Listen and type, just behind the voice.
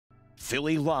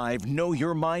Philly Live Know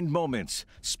Your Mind Moments,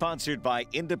 sponsored by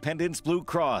Independence Blue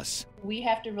Cross. We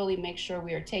have to really make sure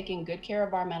we are taking good care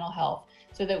of our mental health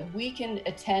so that we can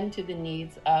attend to the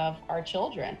needs of our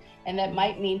children. And that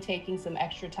might mean taking some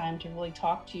extra time to really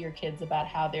talk to your kids about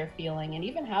how they're feeling and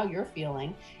even how you're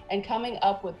feeling, and coming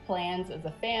up with plans as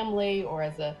a family or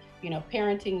as a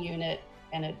parenting unit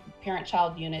and a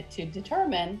parent-child unit to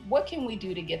determine what can we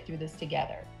do to get through this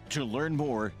together. To learn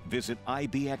more, visit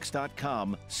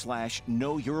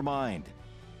ibx.com/knowyourmind.